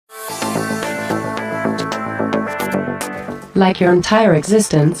Like your entire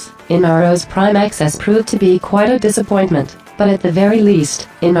existence, Inaro's Prime Access proved to be quite a disappointment, but at the very least,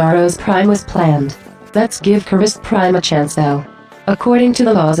 Inaro's Prime was planned. Let's give Karyst Prime a chance though. According to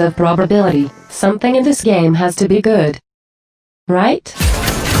the laws of probability, something in this game has to be good. Right?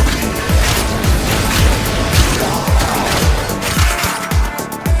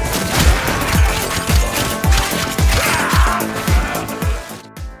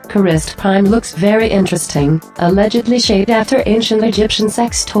 Karyst Prime looks very interesting, allegedly shaped after ancient Egyptian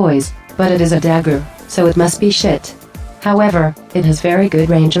sex toys, but it is a dagger, so it must be shit. However, it has very good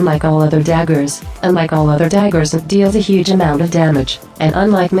range unlike all other daggers, it deals a huge amount of damage, and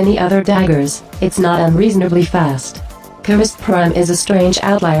unlike many other daggers, it's not unreasonably fast. Karyst Prime is a strange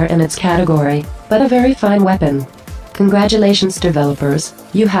outlier in its category, but a very fine weapon. Congratulations developers,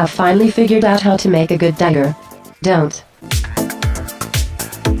 you have finally figured out how to make a good dagger. Don't.